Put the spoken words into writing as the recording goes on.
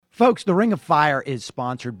Folks, the Ring of Fire is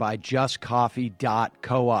sponsored by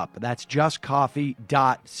JustCoffee.coop. That's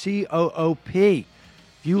JustCoffee.coop. If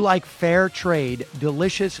you like fair trade,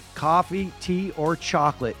 delicious coffee, tea, or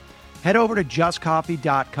chocolate, head over to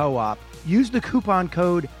JustCoffee.coop. Use the coupon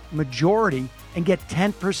code MAJORITY and get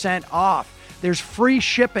 10% off. There's free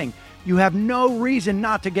shipping. You have no reason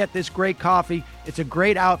not to get this great coffee. It's a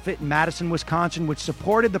great outfit in Madison, Wisconsin, which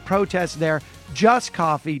supported the protests there.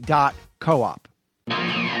 JustCoffee.coop.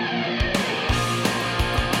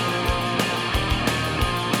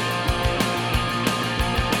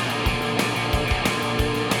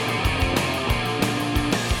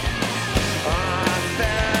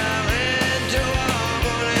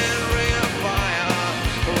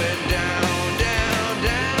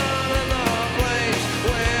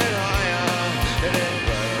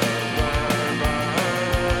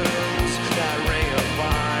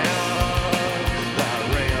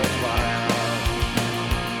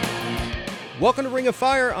 Welcome to Ring of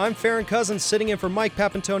Fire. I'm Farron Cousins, sitting in for Mike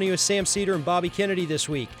Papantonio, Sam Cedar, and Bobby Kennedy this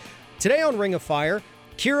week. Today on Ring of Fire,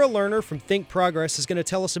 Kira Lerner from Think Progress is going to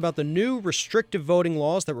tell us about the new restrictive voting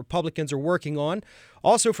laws that Republicans are working on.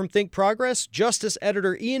 Also from Think Progress, Justice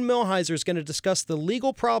Editor Ian Millhiser is going to discuss the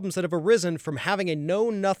legal problems that have arisen from having a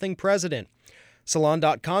know-nothing president.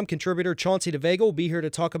 Salon.com contributor Chauncey DeVega will be here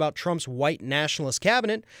to talk about Trump's white nationalist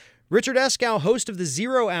cabinet. Richard Eskow, host of the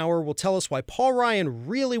Zero Hour, will tell us why Paul Ryan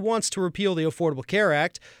really wants to repeal the Affordable Care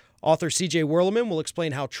Act. Author C.J. Werleman will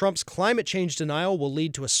explain how Trump's climate change denial will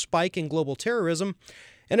lead to a spike in global terrorism.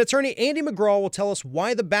 And attorney Andy McGraw will tell us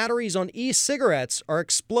why the batteries on e-cigarettes are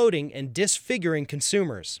exploding and disfiguring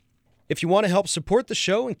consumers. If you want to help support the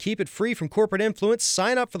show and keep it free from corporate influence,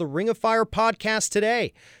 sign up for the Ring of Fire podcast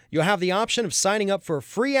today. You'll have the option of signing up for a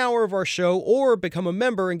free hour of our show or become a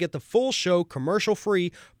member and get the full show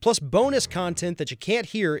commercial-free, plus bonus content that you can't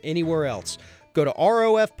hear anywhere else. Go to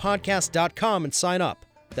rofpodcast.com and sign up.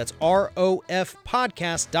 That's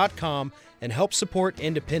rofpodcast.com and help support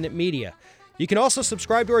independent media. You can also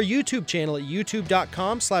subscribe to our YouTube channel at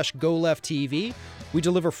youtube.com/GoLeftTV. We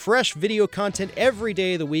deliver fresh video content every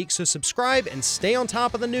day of the week, so subscribe and stay on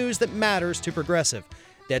top of the news that matters to Progressive.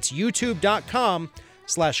 That's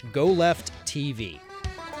youtube.com/GoLeftTV.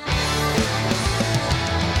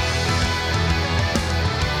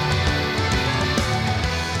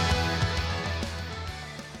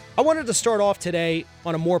 I wanted to start off today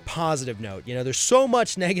on a more positive note. You know, there's so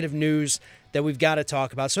much negative news that we've got to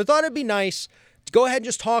talk about, so I thought it'd be nice to go ahead and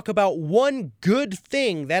just talk about one good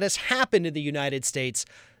thing that has happened in the United States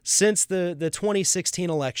since the 2016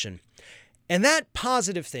 election. And that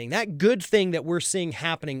positive thing, that good thing that we're seeing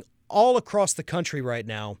happening all across the country right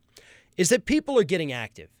now is that people are getting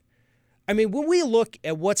active. I mean, when we look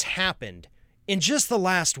at what's happened in just the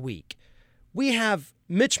last week, we have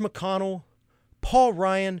Mitch McConnell, Paul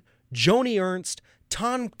Ryan, Joni Ernst,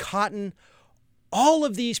 Tom Cotton, all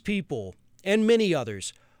of these people and many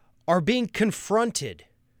others are being confronted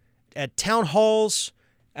at town halls,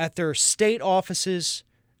 at their state offices,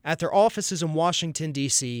 at their offices in Washington,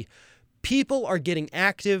 D.C. People are getting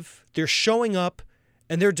active, they're showing up,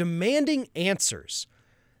 and they're demanding answers.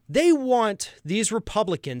 They want these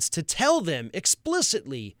Republicans to tell them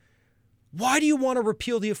explicitly, why do you want to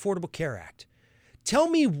repeal the Affordable Care Act? Tell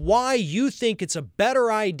me why you think it's a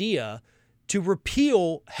better idea to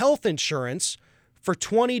repeal health insurance for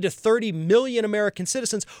 20 to 30 million American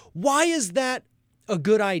citizens. Why is that a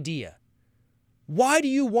good idea? Why do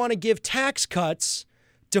you want to give tax cuts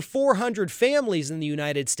to 400 families in the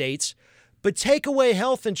United States, but take away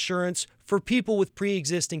health insurance for people with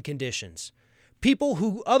pre-existing conditions? People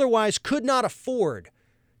who otherwise could not afford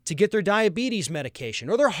to get their diabetes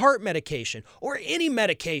medication or their heart medication or any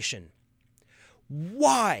medication.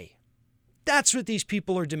 Why? That's what these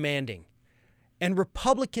people are demanding. And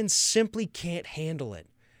Republicans simply can't handle it.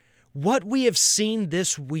 What we have seen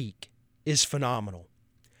this week is phenomenal.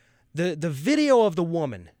 The video of the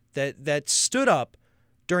woman that stood up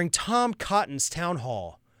during Tom Cotton's town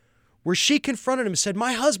hall, where she confronted him and said,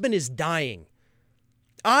 my husband is dying.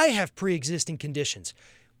 I have pre-existing conditions.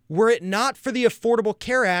 Were it not for the Affordable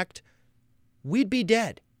Care Act, we'd be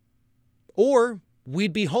dead. Or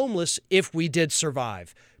we'd be homeless if we did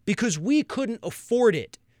survive, because we couldn't afford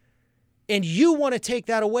it. And you want to take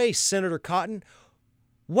that away, Senator Cotton.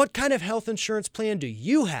 What kind of health insurance plan do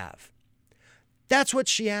you have? That's what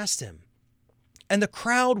she asked him. And the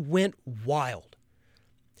crowd went wild.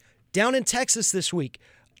 Down in Texas this week,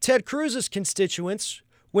 Ted Cruz's constituents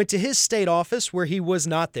went to his state office where he was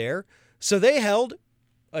not there, so they held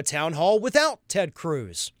a town hall without Ted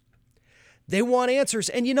Cruz. They want answers.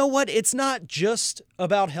 And you know what? It's not just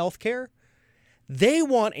about health care. They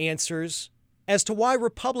want answers as to why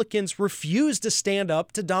Republicans refuse to stand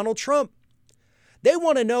up to Donald Trump. They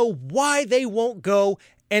want to know why they won't go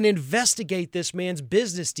and investigate this man's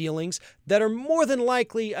business dealings that are more than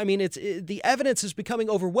likely, the evidence is becoming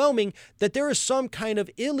overwhelming that there is some kind of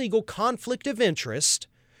illegal conflict of interest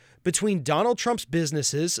between Donald Trump's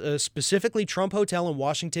businesses, specifically Trump Hotel in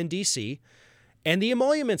Washington, D.C., and the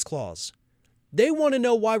Emoluments Clause. They want to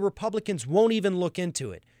know why Republicans won't even look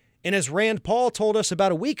into it. And as Rand Paul told us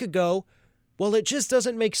about a week ago, well, it just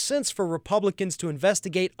doesn't make sense for Republicans to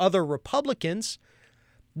investigate other Republicans.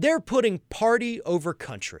 They're putting party over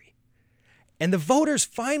country. And the voters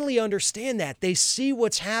finally understand that. They see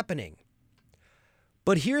what's happening.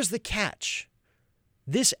 But here's the catch.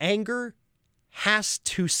 This anger has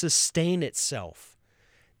to sustain itself.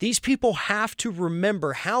 These people have to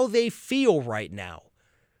remember how they feel right now.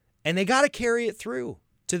 And they got to carry it through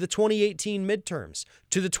to the 2018 midterms,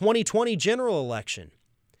 to the 2020 general election.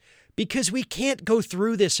 Because we can't go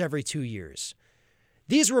through this every 2 years.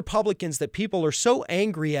 These Republicans that people are so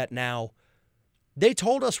angry at now, they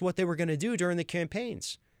told us what they were going to do during the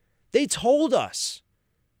campaigns. They told us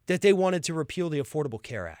that they wanted to repeal the Affordable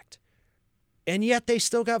Care Act. And yet they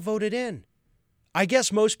still got voted in. I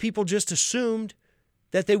guess most people just assumed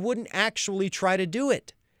that they wouldn't actually try to do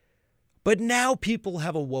it. But now people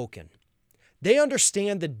have awoken. They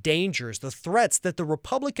understand the dangers, the threats that the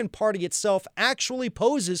Republican Party itself actually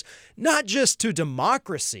poses, not just to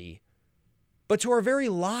democracy, but to our very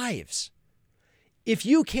lives. If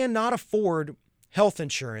you cannot afford health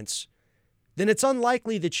insurance, then it's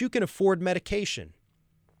unlikely that you can afford medication.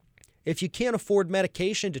 If you can't afford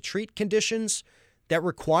medication to treat conditions that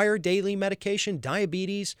require daily medication,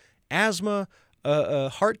 diabetes, asthma,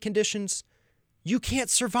 heart conditions, you can't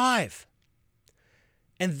survive.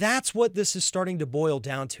 And that's what this is starting to boil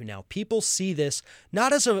down to now. People see this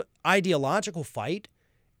not as an ideological fight.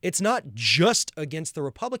 It's not just against the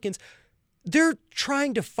Republicans. They're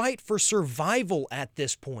trying to fight for survival at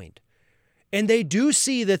this point. And they do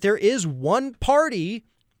see that there is one party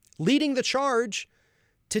leading the charge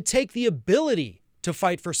to take the ability to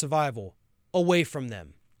fight for survival away from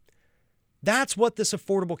them. That's what this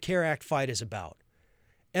Affordable Care Act fight is about.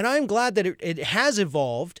 And I'm glad that it has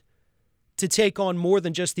evolved to take on more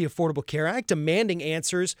than just the Affordable Care Act, demanding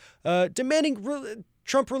answers, demanding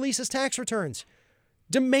Trump release his tax returns,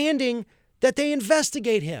 demanding that they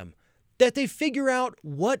investigate him, that they figure out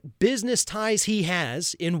what business ties he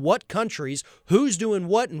has in what countries, who's doing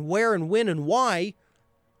what and where and when and why,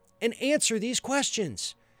 and answer these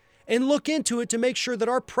questions. And look into it to make sure that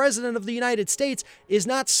our President of the United States is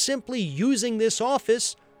not simply using this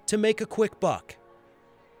office to make a quick buck.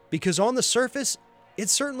 Because on the surface, it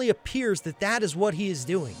certainly appears that that is what he is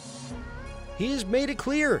doing. He has made it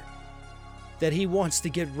clear that he wants to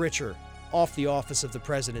get richer off the office of the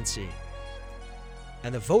presidency.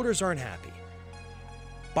 And the voters aren't happy.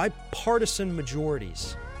 Bipartisan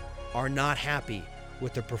majorities are not happy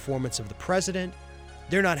with the performance of the president.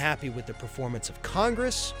 They're not happy with the performance of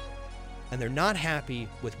Congress. And they're not happy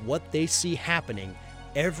with what they see happening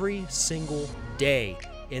every single day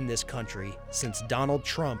in this country since Donald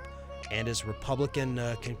Trump and his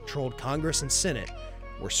Republican-controlled Congress and Senate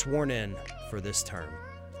were sworn in for this term.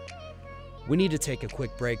 We need to take a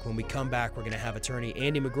quick break. When we come back, we're going to have attorney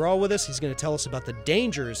Andy McGraw with us. He's going to tell us about the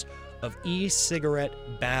dangers of e-cigarette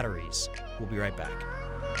batteries. We'll be right back.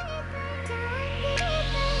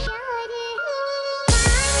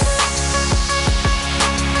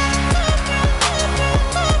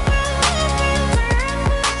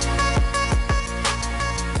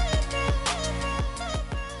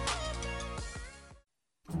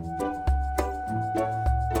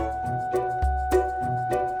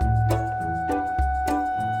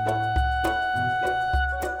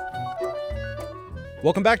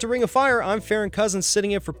 Welcome back to Ring of Fire. I'm Farron Cousins, sitting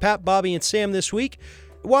in for Pat, Bobby, and Sam this week.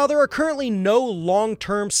 While there are currently no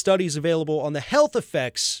long-term studies available on the health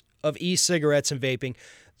effects of e-cigarettes and vaping,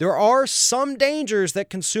 there are some dangers that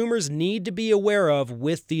consumers need to be aware of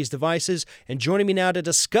with these devices. And joining me now to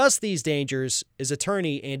discuss these dangers is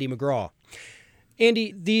attorney Andy McGraw.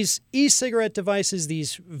 Andy, these e-cigarette devices,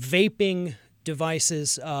 these vaping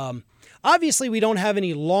devices, obviously, we don't have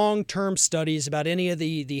any long-term studies about any of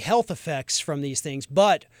the health effects from these things,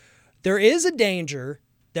 but there is a danger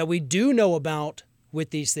that we do know about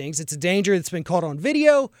with these things. It's a danger that's been caught on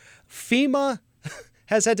video. FEMA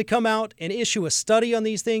has had to come out and issue a study on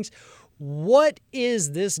these things. What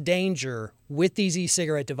is this danger with these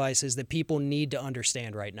e-cigarette devices that people need to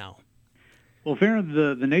understand right now? Well, Farron,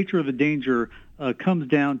 the nature of the danger comes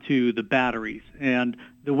down to the batteries and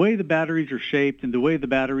the way the batteries are shaped and the way the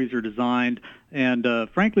batteries are designed and,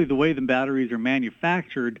 frankly, the way the batteries are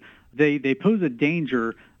manufactured they pose a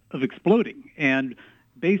danger of exploding. And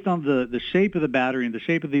based on the shape of the battery and the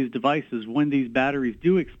shape of these devices, when these batteries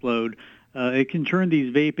do explode, it can turn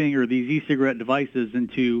these vaping or these e-cigarette devices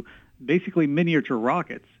into basically miniature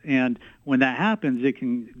rockets. And when that happens, they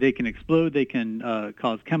can explode. They can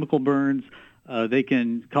cause chemical burns. They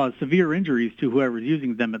can cause severe injuries to whoever's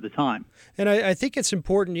using them at the time. And I think it's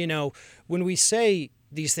important, when we say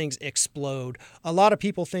these things explode, a lot of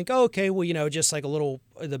people think, oh, okay, well, just like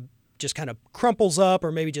just kind of crumples up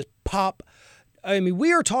or maybe just pop. I mean,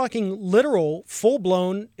 we are talking literal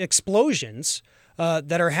full-blown explosions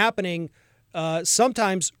that are happening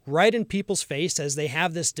sometimes right in people's face as they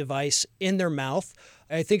have this device in their mouth.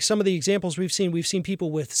 I think some of the examples we've seen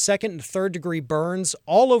people with second and third degree burns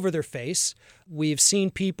all over their face. We've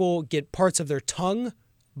seen people get parts of their tongue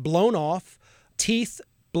blown off, teeth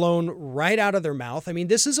blown right out of their mouth. I mean,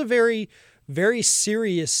 this is a very, very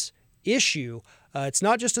serious issue. It's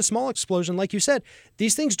not just a small explosion. Like you said,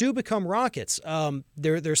 these things do become rockets.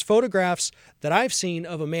 There's photographs that I've seen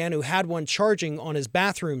of a man who had one charging on his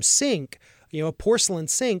bathroom sink, a porcelain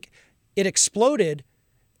sink. It exploded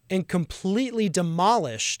and completely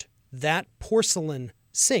demolished that porcelain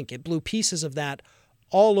sink. It blew pieces of that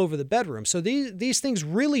all over the bedroom. So these things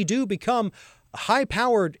really do become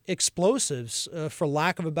high-powered explosives, for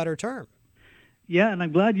lack of a better term. Yeah, and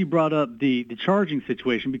I'm glad you brought up the charging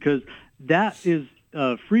situation, because that is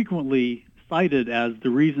frequently cited as the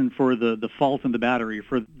reason for the fault in the battery,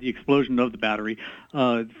 for the explosion of the battery.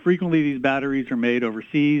 Frequently, these batteries are made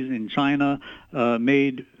overseas in China,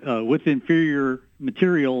 made with inferior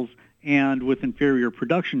materials and with inferior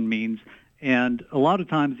production means. And a lot of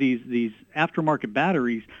times these aftermarket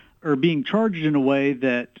batteries are being charged in a way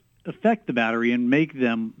that affect the battery and make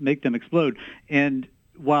them explode. And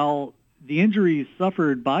while the injuries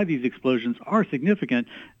suffered by these explosions are significant,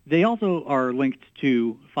 they also are linked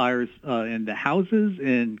to fires in the houses,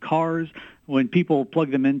 in cars. When people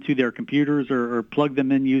plug them into their computers or plug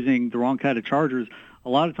them in using the wrong kind of chargers, a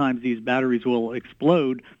lot of times these batteries will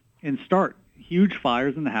explode and start huge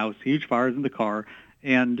fires in the house, huge fires in the car,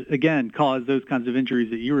 and again cause those kinds of injuries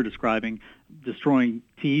that you were describing, destroying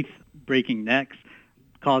teeth, breaking necks,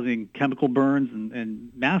 causing chemical burns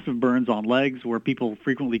and massive burns on legs where people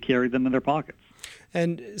frequently carry them in their pockets.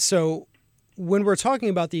 And so when we're talking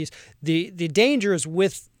about these, the danger is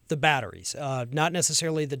with the batteries, not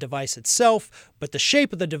necessarily the device itself, but the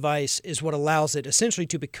shape of the device is what allows it essentially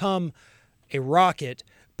to become a rocket.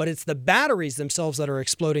 But it's the batteries themselves that are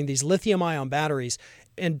exploding, these lithium-ion batteries.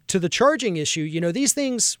 And to the charging issue, these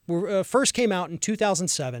things were first came out in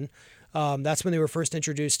 2007. That's when they were first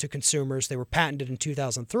introduced to consumers. They were patented in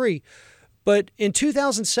 2003. But in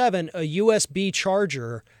 2007, a USB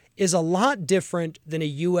charger is a lot different than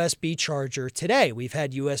a USB charger today. We've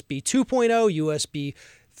had USB 2.0, USB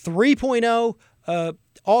 3.0,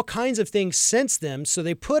 all kinds of things since then. So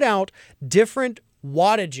they put out different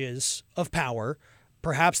wattages of power.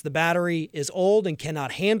 Perhaps the battery is old and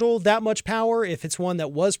cannot handle that much power if it's one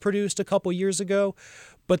that was produced a couple years ago.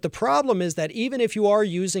 But the problem is that even if you are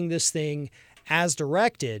using this thing as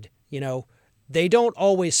directed, they don't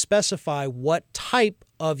always specify what type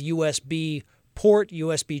of USB port,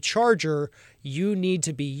 USB charger you need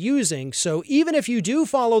to be using. So even if you do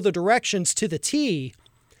follow the directions to the T,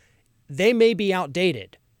 they may be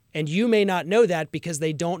outdated. And you may not know that because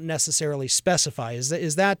they don't necessarily specify.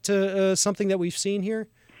 Is that something that we've seen here?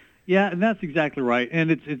 Yeah, and that's exactly right.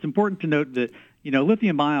 And it's important to note that,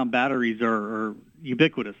 lithium-ion batteries are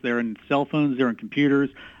ubiquitous. They're in cell phones, they're in computers,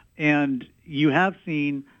 and you have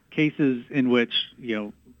seen cases in which,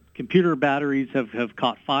 computer batteries have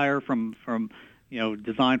caught fire from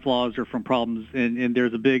design flaws or from problems. And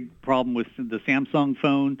there's a big problem with the Samsung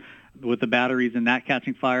phone with the batteries and that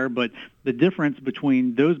catching fire. But the difference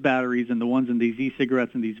between those batteries and the ones in these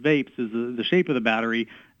e-cigarettes and these vapes is the shape of the battery,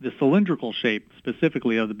 the cylindrical shape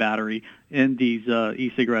specifically of the battery in these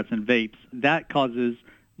e-cigarettes and vapes. That causes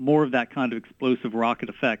more of that kind of explosive rocket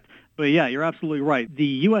effect. But yeah, you're absolutely right.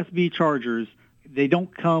 The USB chargers, they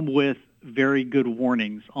don't come with very good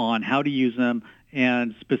warnings on how to use them,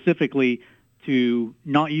 and specifically to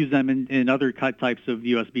not use them in other types of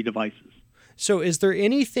USB devices. So is there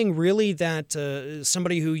anything really that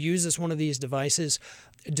somebody who uses one of these devices,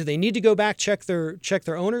 do they need to go back, check their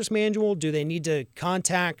owner's manual? Do they need to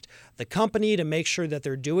contact the company to make sure that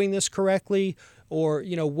they're doing this correctly? Or,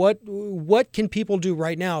 what can people do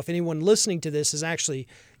right now? If anyone listening to this is actually,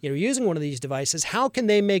 using one of these devices, how can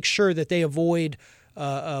they make sure that they avoid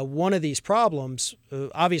one of these problems,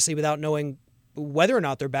 obviously without knowing whether or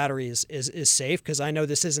not their battery is safe? Because I know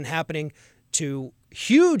this isn't happening to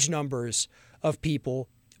huge numbers of people,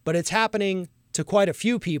 but it's happening to quite a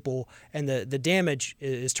few people, and the damage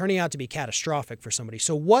is turning out to be catastrophic for somebody.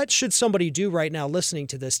 So what should somebody do right now listening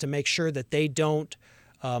to this to make sure that they don't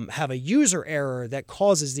have a user error that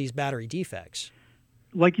causes these battery defects?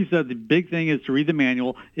 Like you said, the big thing is to read the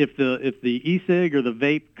manual. If the e-cig or the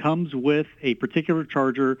vape comes with a particular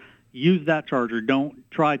charger, use that charger. Don't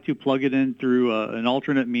try to plug it in through an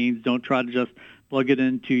alternate means. Don't try to just plug it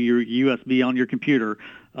into your USB on your computer.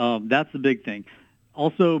 That's the big thing.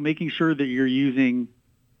 Also, making sure that you're using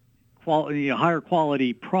higher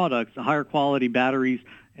quality products, higher quality batteries,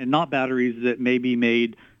 and not batteries that may be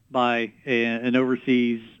made by an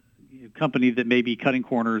overseas company that may be cutting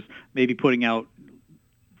corners, maybe putting out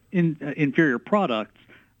inferior products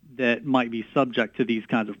that might be subject to these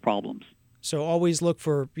kinds of problems. So always look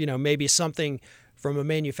for, maybe something from a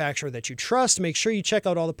manufacturer that you trust. Make sure you check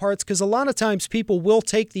out all the parts, because a lot of times people will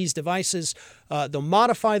take these devices, they'll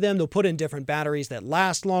modify them, they'll put in different batteries that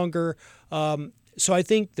last longer. So I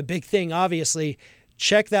think the big thing, obviously,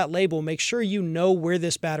 check that label. Make sure you know where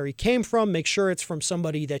this battery came from. Make sure it's from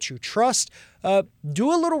somebody that you trust.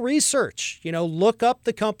 Do a little research. Look up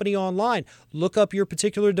the company online. Look up your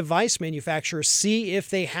particular device manufacturer. See if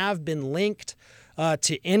they have been linked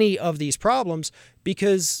to any of these problems,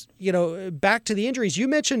 because, back to the injuries, you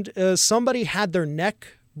mentioned somebody had their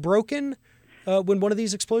neck broken when one of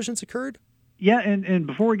these explosions occurred? Yeah, and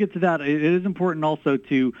before we get to that, it is important also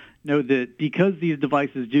to know that because these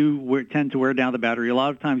devices tend to wear down the battery, a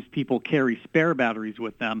lot of times people carry spare batteries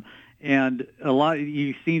with them. And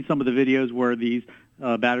you've seen some of the videos where these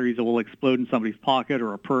batteries will explode in somebody's pocket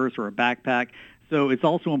or a purse or a backpack. So it's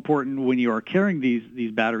also important when you are carrying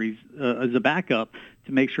these batteries as a backup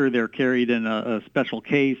to make sure they're carried in a special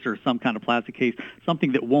case or some kind of plastic case,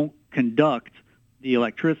 something that won't conduct the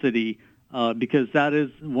electricity, because that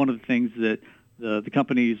is one of the things that the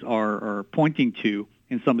companies are pointing to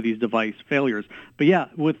in some of these device failures. But yeah,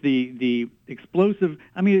 with the explosive,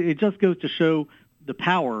 it just goes to show the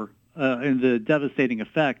power and the devastating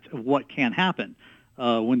effect of what can happen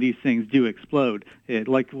when these things do explode.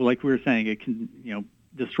 Like we were saying, it can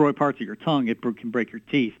destroy parts of your tongue. It can break your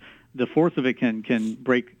teeth. The force of it can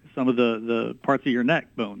break some of the parts of your neck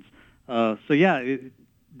bones. So yeah,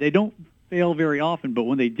 they don't fail very often, but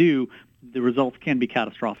when they do, the results can be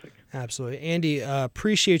catastrophic. Absolutely. Andy,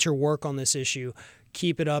 appreciate your work on this issue.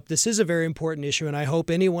 Keep it up. This is a very important issue, and I hope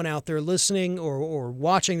anyone out there listening or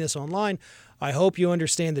watching this online, I hope you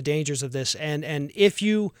understand the dangers of this. And if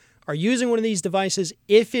you are using one of these devices,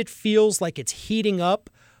 if it feels like it's heating up,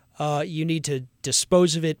 you need to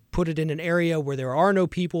dispose of it, put it in an area where there are no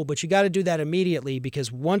people, but you got to do that immediately,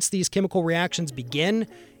 because once these chemical reactions begin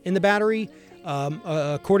in the battery,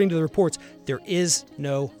 according to the reports, there is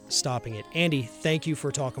no stopping it. Andy, thank you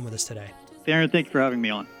for talking with us today. Darren, thank you for having me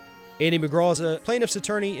on. Andy McGraw is a plaintiff's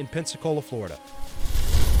attorney in Pensacola, Florida.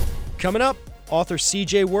 Coming up, author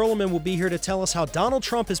C.J. Werleman will be here to tell us how Donald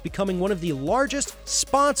Trump is becoming one of the largest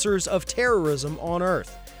sponsors of terrorism on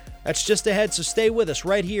Earth. That's just ahead, so stay with us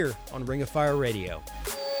right here on Ring of Fire Radio.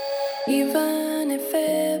 Even if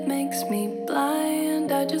it makes me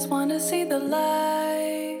blind, I just want to see the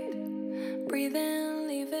light. Breathe in,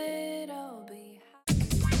 leave it all behind.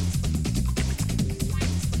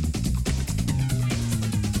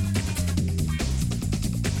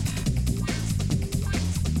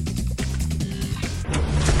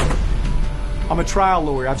 I'm a trial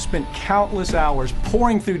lawyer. I've spent countless hours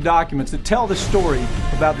pouring through documents that tell the story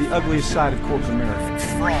about the ugliest side of corporate America.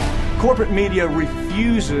 Fraud. Corporate media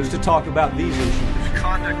refuses to talk about these issues. The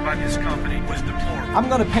conduct by this company was deplorable. I'm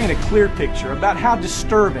going to paint a clear picture about how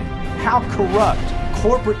disturbing, how corrupt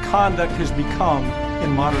corporate conduct has become in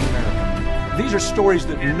modern America. These are stories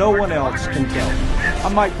that no one else can tell.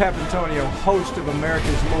 I'm Mike Papantonio, host of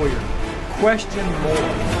America's Lawyer. Question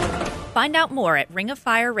more. Find out more at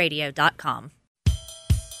ringoffireradio.com.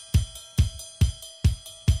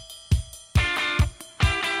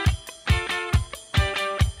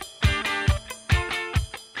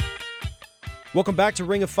 Welcome back to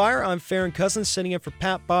Ring of Fire. I'm Farron Cousins, sitting in for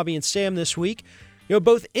Pat, Bobby, and Sam this week.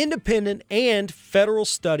 Both independent and federal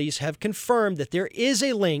studies have confirmed that there is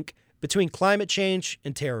a link between climate change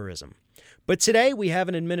and terrorism. But today we have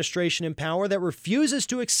an administration in power that refuses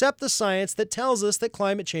to accept the science that tells us that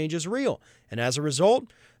climate change is real. And as a result,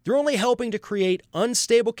 they're only helping to create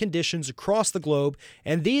unstable conditions across the globe,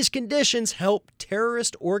 and these conditions help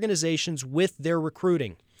terrorist organizations with their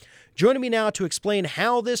recruiting. Joining me now to explain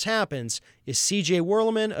how this happens is C.J.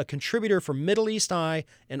 Werleman, a contributor for Middle East Eye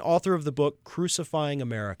and author of the book Crucifying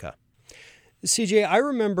America. C.J., I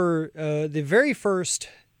remember the very first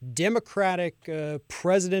Democratic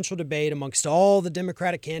presidential debate amongst all the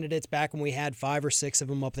Democratic candidates back when we had 5 or 6 of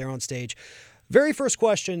them up there on stage. Very first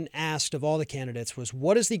question asked of all the candidates was,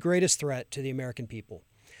 what is the greatest threat to the American people?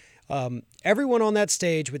 Everyone on that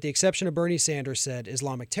stage, with the exception of Bernie Sanders, said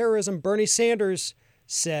Islamic terrorism. Bernie Sanders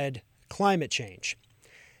said climate change.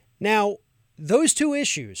 Now, those two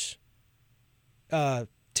issues,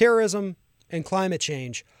 terrorism and climate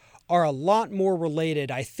change, are a lot more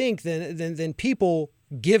related, I think, than people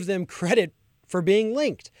give them credit for being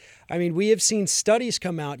linked. I mean, we have seen studies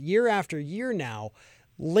come out year after year now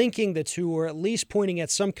linking the two, or at least pointing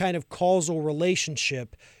at some kind of causal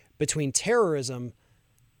relationship between terrorism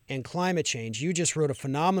and climate change. You just wrote a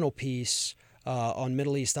phenomenal piece on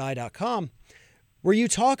MiddleEastEye.com where you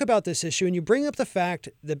talk about this issue, and you bring up the fact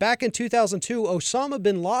that back in 2002, Osama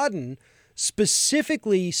bin Laden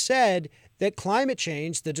specifically said that climate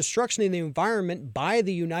change, the destruction of the environment by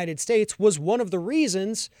the United States, was one of the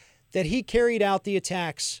reasons that he carried out the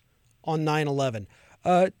attacks on 9/11.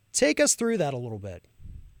 Take us through that a little bit.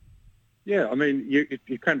 Yeah, I mean,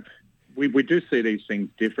 we do see these things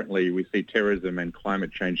differently. We see terrorism and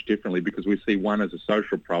climate change differently because we see one as a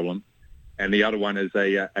social problem and the other one as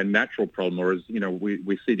a natural problem, or as,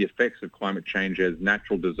 we see the effects of climate change as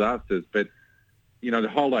natural disasters. But, the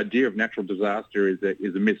whole idea of natural disaster is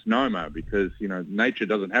a misnomer because, nature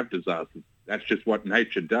doesn't have disasters. That's just what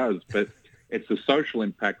nature does. But it's the social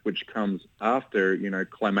impact which comes after,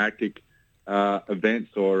 climatic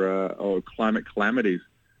events or climate calamities.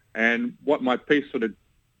 And what my piece sort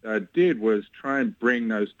of did was try and bring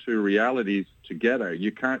those two realities together.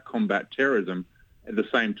 You can't combat terrorism at the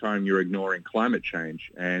same time you're ignoring climate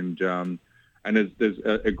change. And there's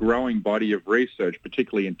a growing body of research,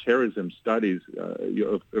 particularly in terrorism studies,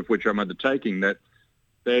 of which I'm undertaking, that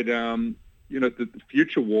the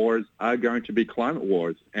future wars are going to be climate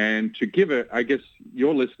wars. And to give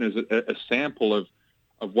your listeners a sample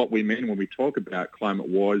of what we mean when we talk about climate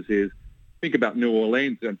wars is, think about New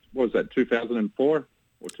Orleans, and what was that, 2004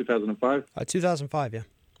 or 2005? 2005, yeah.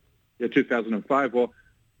 Yeah, 2005. Well,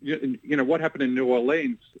 what happened in New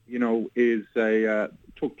Orleans,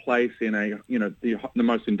 took place in the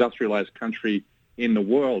most industrialized country in the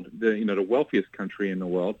world, the wealthiest country in the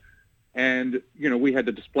world. And, we had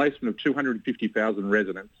the displacement of 250,000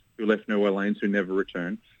 residents who left New Orleans who never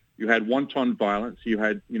returned. You had wanton violence. You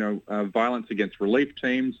had, violence against relief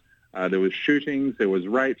teams. There was shootings, there was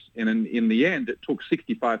rapes, and in the end, it took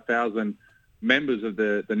 65,000 members of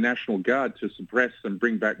the National Guard to suppress and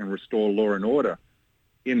bring back and restore law and order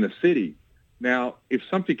in the city. Now, if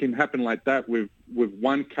something can happen like that with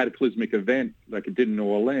one cataclysmic event, like it did in New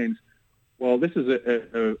Orleans, well, this is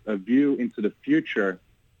a view into the future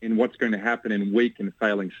in what's going to happen in weak and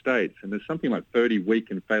failing states. And there's something like 30 weak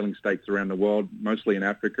and failing states around the world, mostly in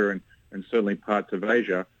Africa and certainly parts of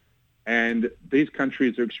Asia. And these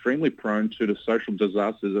countries are extremely prone to the social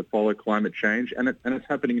disasters that follow climate change, and it's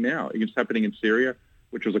happening now. It's happening in Syria,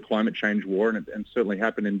 which was a climate change war, and certainly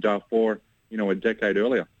happened in Darfur, a decade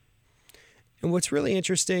earlier. And what's really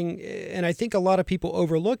interesting, and I think a lot of people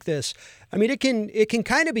overlook this, I mean, it can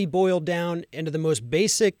kind of be boiled down into the most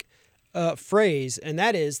basic phrase, and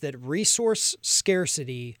that is that resource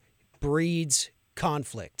scarcity breeds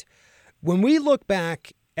conflict. When we look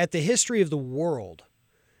back at the history of the world,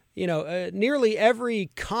 nearly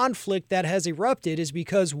every conflict that has erupted is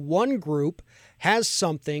because one group has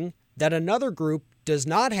something that another group does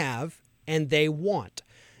not have and they want.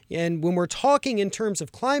 And when we're talking in terms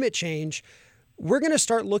of climate change, we're going to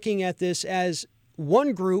start looking at this as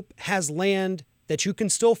one group has land that you can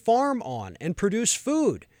still farm on and produce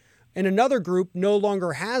food, and another group no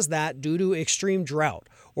longer has that due to extreme drought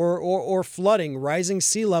or flooding, rising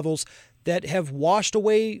sea levels that have washed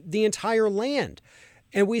away the entire land.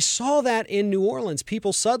 And we saw that in New Orleans.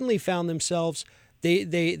 People suddenly found themselves,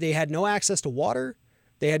 they had no access to water.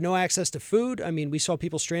 They had no access to food. I mean, we saw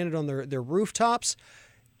people stranded on their rooftops.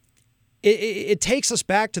 It takes us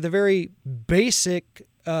back to the very basic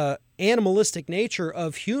animalistic nature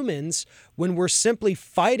of humans when we're simply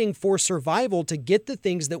fighting for survival to get the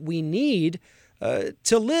things that we need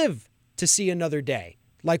to live to see another day,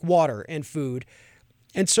 like water and food.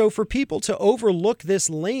 And so for people to overlook this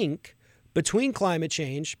link between climate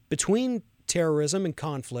change, between terrorism and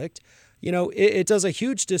conflict, it does a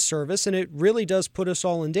huge disservice, and it really does put us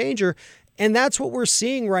all in danger. And that's what we're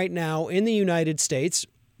seeing right now in the United States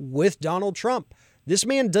with Donald Trump. This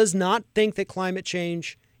man does not think that climate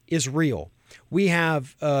change is real. We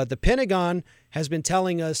have the Pentagon has been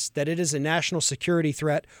telling us that it is a national security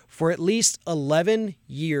threat for at least 11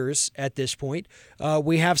 years at this point.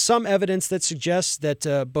 We have some evidence that suggests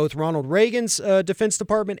that both Ronald Reagan's Defense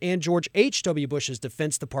Department and George H.W. Bush's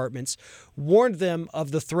Defense Departments warned them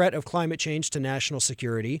of the threat of climate change to national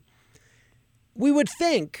security. We would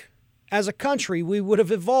think, as a country, we would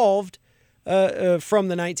have evolved from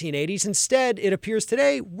the 1980s. Instead, it appears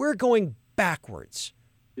today we're going backwards.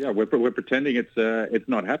 Yeah, we're pretending it's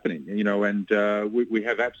not happening, and we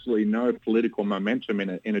have absolutely no political momentum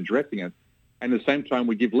in addressing it. And at the same time,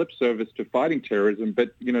 we give lip service to fighting terrorism.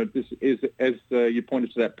 But, this is, as you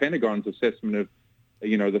pointed to that Pentagon's assessment of,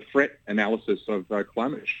 the threat analysis of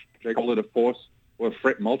climate change. They call it a force or a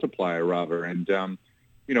threat multiplier, rather. And,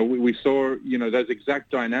 we saw, those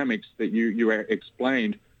exact dynamics that you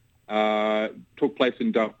explained took place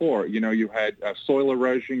in Darfur. You had soil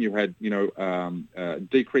erosion, you had,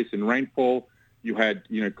 decrease in rainfall, you had,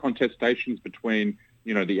 contestations between,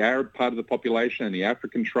 the Arab part of the population and the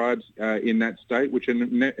African tribes in that state, which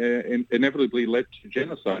inevitably led to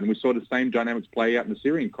genocide. And we saw the same dynamics play out in the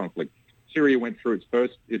Syrian conflict. Syria went through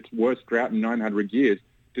its worst drought in 900 years,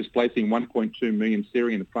 displacing 1.2 million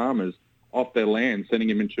Syrian farmers off their land, sending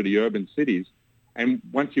them into the urban cities. And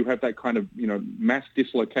once you have that kind of, mass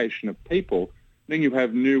dislocation of people, then you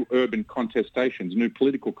have new urban contestations, new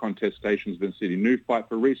political contestations in the city, new fight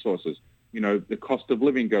for resources. The cost of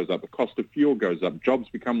living goes up, the cost of fuel goes up, jobs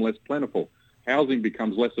become less plentiful, housing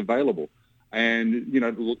becomes less available. And,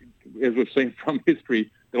 as we've seen from history,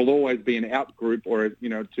 there'll always be an out group or,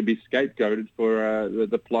 to be scapegoated for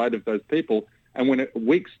the plight of those people. And when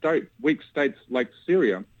weak states like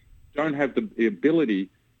Syria don't have the ability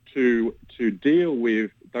to deal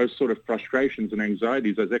with those sort of frustrations and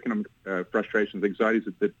anxieties, those economic frustrations, anxieties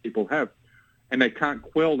that people have, and they can't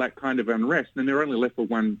quell that kind of unrest, then they're only left with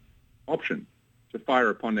one option: to fire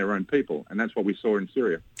upon their own people. And that's what we saw in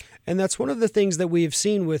Syria. And that's one of the things that we've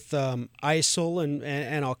seen with ISIL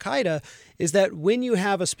and Al-Qaeda, is that when you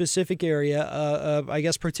have a specific area, I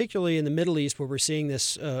guess particularly in the Middle East where we're seeing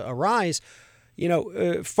this arise,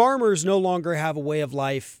 farmers no longer have a way of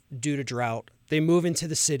life due to drought. They move into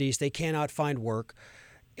the cities. They cannot find work.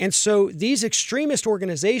 And so these extremist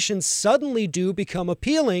organizations suddenly do become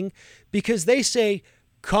appealing because they say,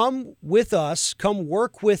 come with us, come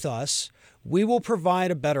work with us. We will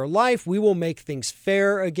provide a better life. We will make things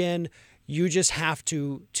fair again. You just have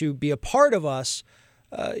to be a part of us.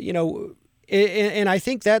 And I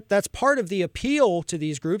think that's part of the appeal to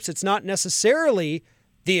these groups. It's not necessarily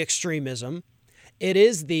the extremism. It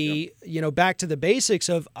is the, back to the basics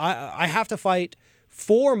of I have to fight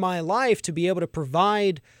for my life to be able to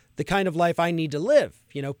provide the kind of life I need to live,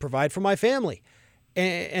 provide for my family.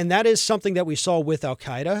 And that is something that we saw with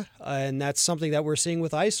Al-Qaeda, and that's something that we're seeing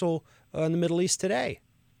with ISIL in the Middle East today.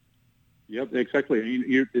 Yep, exactly.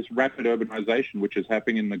 This rapid urbanization, which is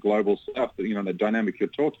happening in the global south, the dynamic you're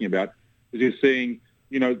talking about, is you're seeing,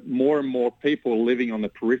 more and more people living on the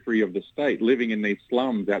periphery of the state, living in these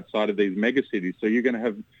slums outside of these megacities. So you're going to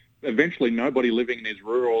have eventually nobody living in these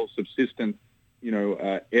rural, subsistence,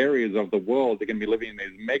 areas of the world. They're going to be living in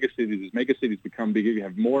these megacities. As megacities become bigger, you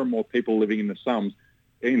have more and more people living in the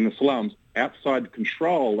slums outside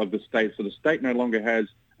control of the state. So the state no longer has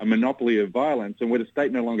a monopoly of violence. And where the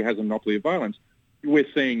state no longer has a monopoly of violence, we're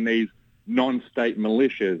seeing these non-state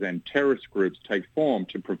militias and terrorist groups take form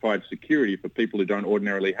to provide security for people who don't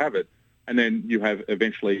ordinarily have it. And then you have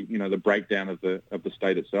eventually, the breakdown of the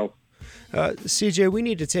state itself. CJ, we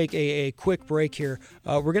need to take a quick break here.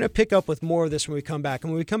 We're going to pick up with more of this when we come back.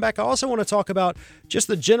 And when we come back, I also want to talk about just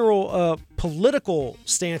the general political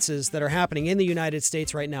stances that are happening in the United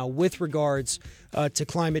States right now with regards to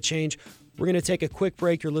climate change. We're going to take a quick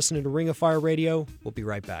break. You're listening to Ring of Fire Radio. We'll be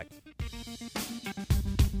right back.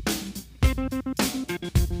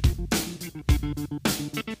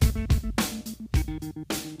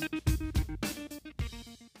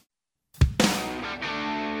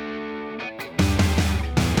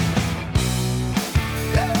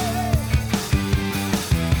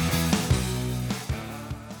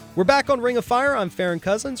 We're back on Ring of Fire. I'm Farron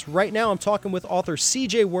Cousins. Right now I'm talking with author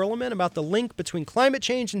C.J. Werleman about the link between climate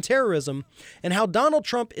change and terrorism and how Donald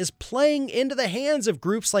Trump is playing into the hands of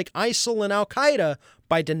groups like ISIL and Al-Qaeda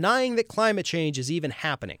by denying that climate change is even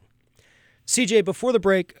happening. C.J., before the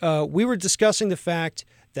break, we were discussing the fact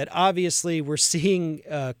that obviously we're seeing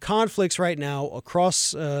conflicts right now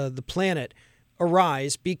across the planet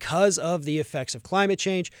arise because of the effects of climate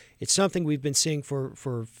change. It's something we've been seeing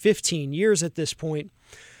for 15 years at this point.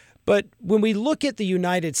 But when we look at the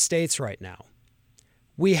United States right now,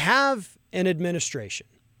 we have an administration.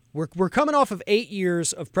 We're coming off of 8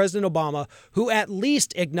 years of President Obama, who at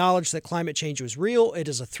least acknowledged that climate change was real, it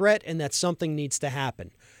is a threat, and that something needs to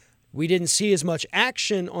happen. We didn't see as much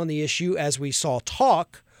action on the issue as we saw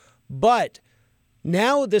talk, but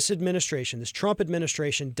now this administration, this Trump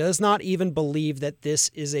administration, does not even believe that this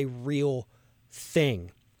is a real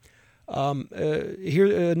thing.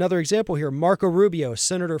 Here, another example here. Marco Rubio,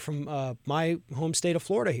 senator from my home state of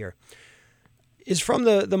Florida here, is from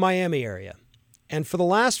the Miami area. And for the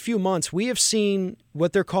last few months, we have seen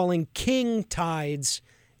what they're calling king tides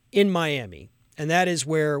in Miami. And that is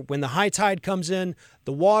where when the high tide comes in,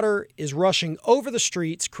 the water is rushing over the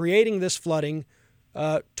streets, creating this flooding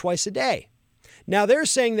twice a day. Now, they're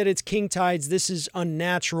saying that it's king tides. This is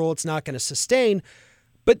unnatural. It's not going to sustain.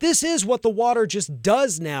 But this is what the water just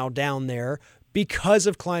does now down there because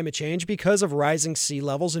of climate change, because of rising sea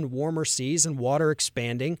levels and warmer seas and water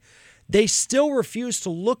expanding. They still refuse to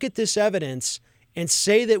look at this evidence and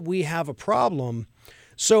say that we have a problem.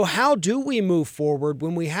 So how do we move forward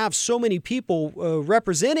when we have so many people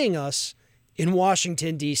representing us in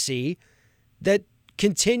Washington, D.C. that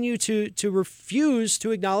continue to refuse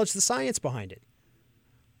to acknowledge the science behind it?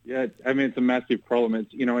 Yeah, I mean, it's a massive problem.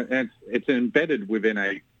 It's embedded within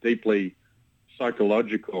a deeply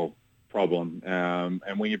psychological problem.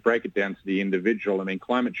 And when you break it down to the individual, I mean,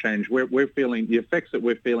 climate change, we're feeling the effects that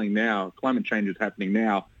we're feeling now. Climate change is happening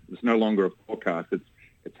now. It's no longer a forecast.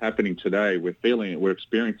 It's happening today. We're feeling it. We're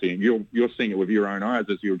experiencing it. You're seeing it with your own eyes,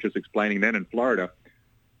 as you were just explaining then in Florida.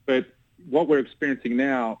 But what we're experiencing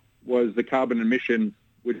now was the carbon emissions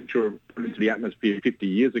which were put into the atmosphere 50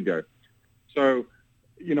 years ago. So,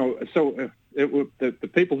 the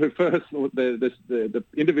people who first, the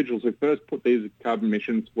individuals who first put these carbon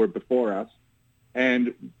emissions were before us,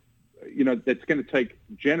 and it's going to take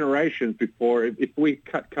generations before, if we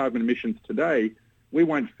cut carbon emissions today, we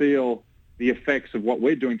won't feel the effects of what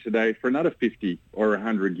we're doing today for another 50 or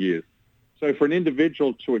 100 years. So for an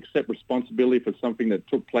individual to accept responsibility for something that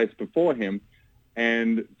took place before him,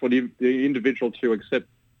 and for the individual to accept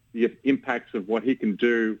the impacts of what he can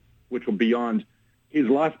do, which will beyond his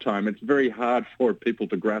lifetime, it's very hard for people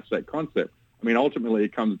to grasp that concept. I mean, ultimately,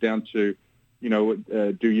 it comes down to,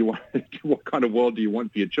 do you want what kind of world do you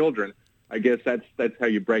want for your children? I guess that's how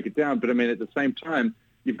you break it down. But I mean, at the same time,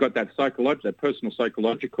 you've got that personal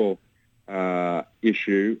psychological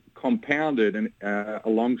issue compounded and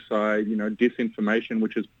alongside, disinformation,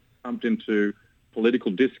 which is pumped into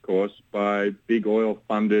political discourse by big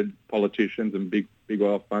oil-funded politicians and big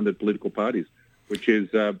oil-funded political parties, which is,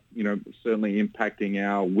 certainly impacting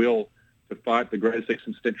our will to fight the greatest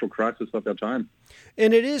existential crisis of our time.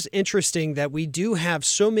 And it is interesting that we do have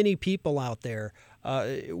so many people out there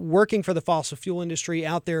working for the fossil fuel industry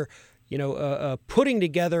out there, putting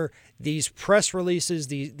together these press releases,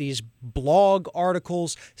 these blog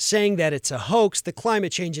articles saying that it's a hoax, that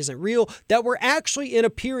climate change isn't real, that we're actually in a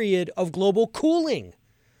period of global cooling.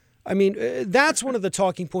 I mean, that's one of the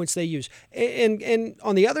talking points they use. And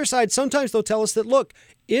on the other side, sometimes they'll tell us that, look,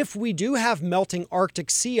 if we do have melting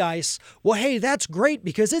Arctic sea ice, well, hey, that's great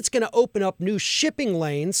because it's going to open up new shipping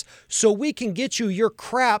lanes so we can get you your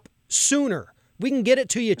crap sooner. We can get it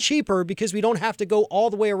to you cheaper because we don't have to go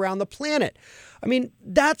all the way around the planet. I mean,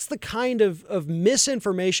 that's the kind of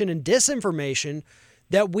misinformation and disinformation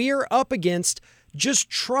that we are up against, just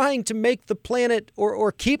trying to make the planet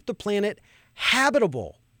or keep the planet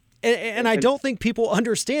habitable. And I don't think people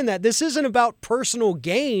understand that. This isn't about personal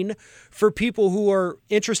gain for people who are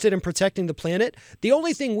interested in protecting the planet. The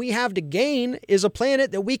only thing we have to gain is a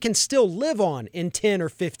planet that we can still live on in 10 or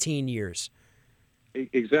 15 years.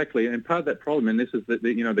 Exactly. And part of that problem, and this is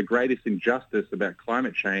the greatest injustice about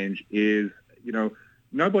climate change is,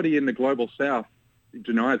 nobody in the global south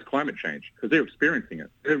denies climate change because they're experiencing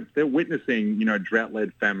it. They're witnessing,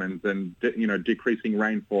 drought-led famines and, decreasing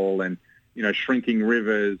rainfall and, shrinking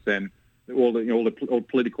rivers and all the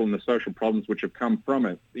political and the social problems which have come from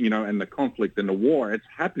it, and the conflict and the war. It's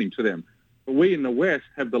happening to them. But we in the West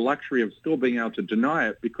have the luxury of still being able to deny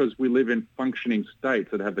it because we live in functioning states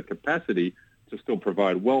that have the capacity to still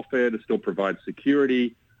provide welfare, to still provide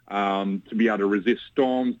security, to be able to resist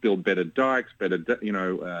storms, build better dikes, better,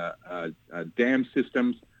 dam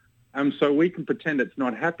systems. So we can pretend it's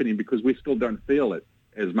not happening because we still don't feel it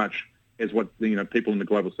as much as what people in the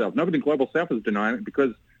global south. Nobody in the global south is denying it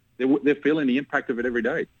because they're feeling the impact of it every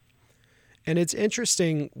day. And it's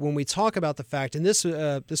interesting when we talk about the fact, and this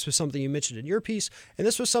was something you mentioned in your piece, and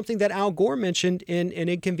this was something that Al Gore mentioned in An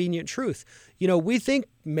Inconvenient Truth. We think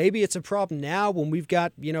maybe it's a problem now when we've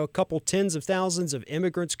got, a couple tens of thousands of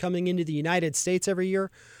immigrants coming into the United States every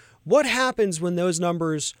year. What happens when those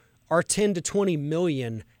numbers are 10 to 20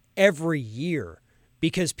 million every year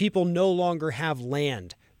because people no longer have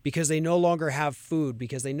land, because they no longer have food,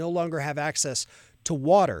 because they no longer have access to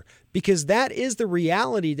water, because that is the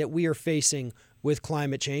reality that we are facing with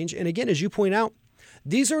climate change. And again, as you point out,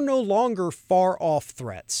 these are no longer far off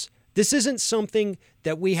threats. This isn't something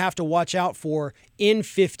that we have to watch out for in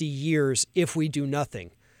 50 years if we do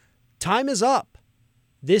nothing. time is up.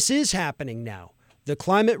 This is happening now. The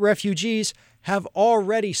climate refugees have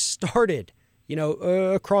already started,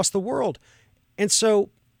 across the world. And so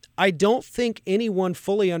I don't think anyone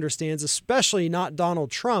fully understands, especially not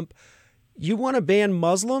Donald Trump. You want to ban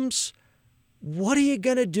Muslims? What are you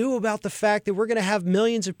going to do about the fact that we're going to have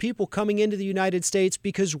millions of people coming into the United States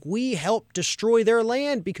because we helped destroy their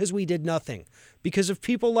land because we did nothing? Because of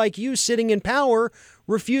people like you sitting in power,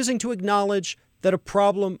 refusing to acknowledge that a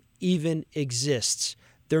problem even exists.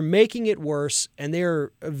 They're making it worse, and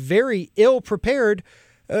they're very ill prepared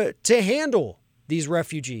to handle these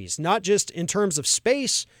refugees, not just in terms of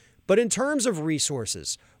space, but in terms of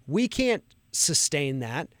resources. We can't sustain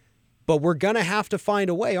that, but we're going to have to find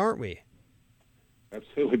a way, aren't we?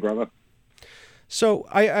 Absolutely, brother. So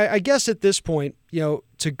I guess at this point,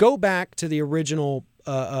 to go back to the original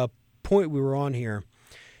point we were on here,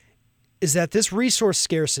 is that this resource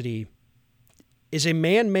scarcity is a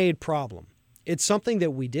man-made problem. It's something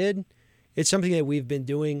that we did. It's something that we've been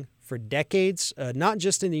doing for decades, not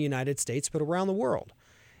just in the United States, but around the world.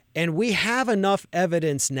 And we have enough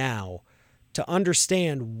evidence now to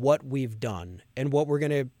understand what we've done and what we're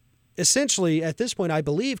going to essentially, at this point, I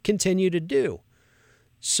believe, continue to do.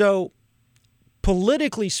 So,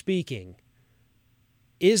 politically speaking,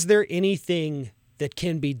 is there anything that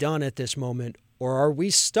can be done at this moment, or are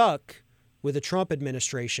we stuck with a Trump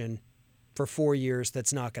administration for 4 years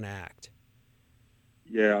that's not going to act?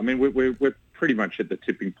 Yeah, I mean, we're pretty much at the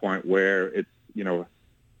tipping point where it's,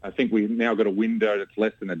 I think we've now got a window that's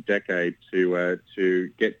less than a decade to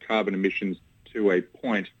get carbon emissions to a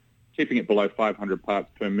point, keeping it below 500 parts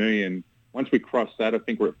per million. Once we cross that, I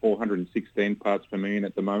think we're at 416 parts per million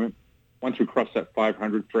at the moment. Once we cross that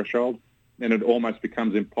 500 threshold, then it almost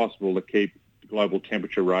becomes impossible to keep global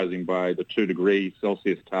temperature rising by the 2 degree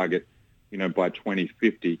Celsius target, by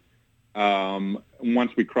 2050.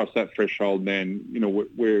 Once we cross that threshold, then,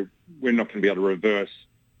 we're not going to be able to reverse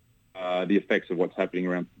the effects of what's happening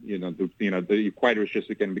around, the equator is just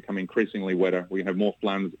again becoming increasingly wetter. We have more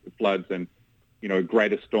floods and,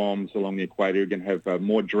 greater storms along the equator. You're going to have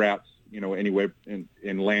more droughts, anywhere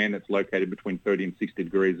in land that's located between 30 and 60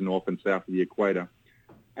 degrees north and south of the equator.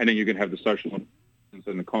 And then you're going to have the social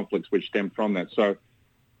and the conflicts which stem from that. So,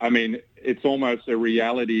 I mean, it's almost a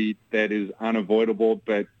reality that is unavoidable.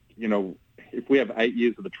 But, if we have 8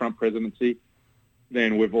 years of the Trump presidency,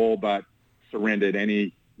 then we've all but surrendered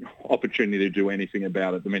any opportunity to do anything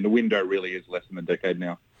about it. I mean, the window really is less than a decade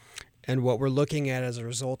now. And what we're looking at as a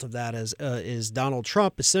result of that is Donald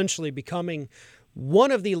Trump essentially becoming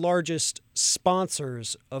one of the largest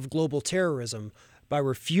sponsors of global terrorism by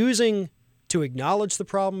refusing to acknowledge the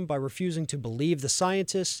problem, by refusing to believe the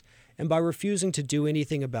scientists, and by refusing to do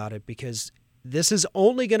anything about it, because this is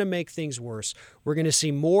only going to make things worse. We're going to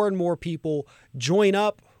see more and more people join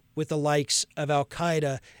up with the likes of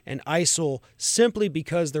Al-Qaeda and ISIL simply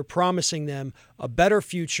because they're promising them a better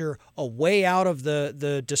future, a way out of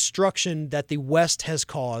the destruction that the West has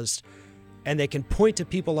caused. And they can point to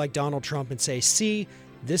people like Donald Trump and say, see,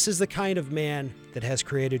 this is the kind of man that has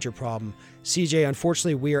created your problem. CJ,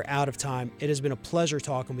 unfortunately, we are out of time. It has been a pleasure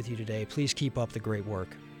talking with you today. Please keep up the great work.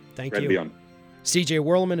 Thank you. CJ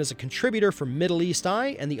Werleman is a contributor for Middle East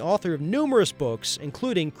Eye and the author of numerous books,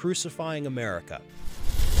 including Crucifying America.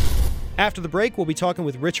 After the break, we'll be talking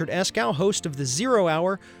with Richard Eskow, host of The Zero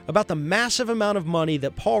Hour, about the massive amount of money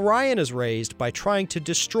that Paul Ryan has raised by trying to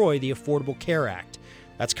destroy the Affordable Care Act.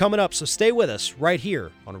 That's coming up, so stay with us right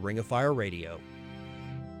here on Ring of Fire Radio.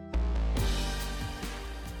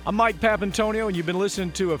 I'm Mike Papantonio, and you've been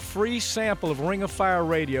listening to a free sample of Ring of Fire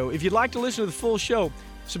Radio. If you'd like to listen to the full show,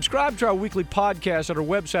 subscribe to our weekly podcast at our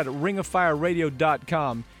website at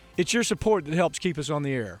ringoffireradio.com. It's your support that helps keep us on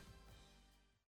the air.